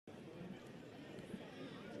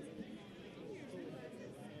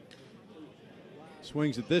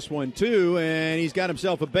Swings at this one, too, and he's got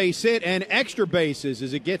himself a base hit and extra bases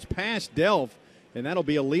as it gets past Delph, and that'll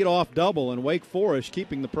be a leadoff double, and Wake Forest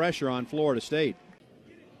keeping the pressure on Florida State.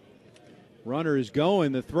 Runner is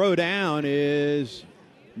going. The throw down is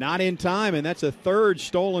not in time, and that's a third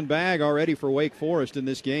stolen bag already for Wake Forest in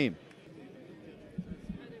this game.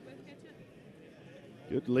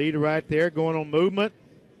 Good lead right there, going on movement.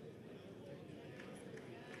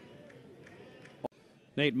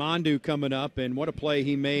 Nate Mondou coming up, and what a play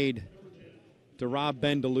he made to Rob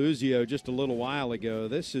Bendeluzio just a little while ago.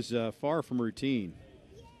 This is far from routine.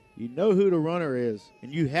 You know who the runner is,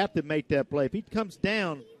 and you have to make that play. If he comes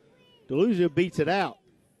down, Deluzio beats it out.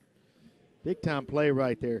 Big-time play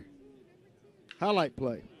right there. Highlight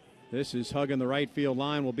play. This is hugging the right field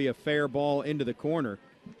line. Will be a fair ball into the corner.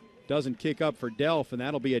 Doesn't kick up for Delph, and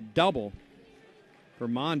that'll be a double for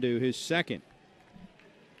Mondou, his second.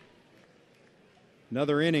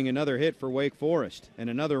 Another inning, another hit for Wake Forest, and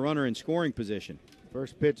another runner in scoring position.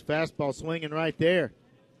 First pitch fastball swinging right there.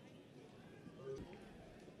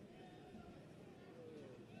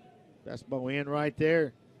 Fastball in right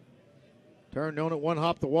there. Turned on it, one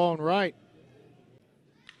hop the wall and right.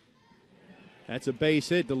 That's a base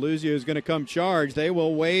hit. Deluzio is going to come charge. They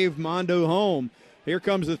will wave Mondou home. Here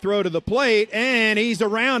comes the throw to the plate, and he's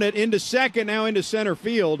around it into second, now into center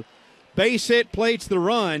field. Base hit plates the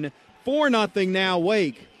run. 4-0 now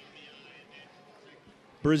Wake.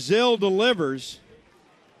 Brazil delivers,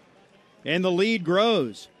 and the lead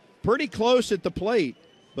grows. Pretty close at the plate,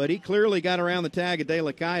 but he clearly got around the tag of De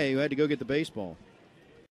La Calle, who had to go get the baseball.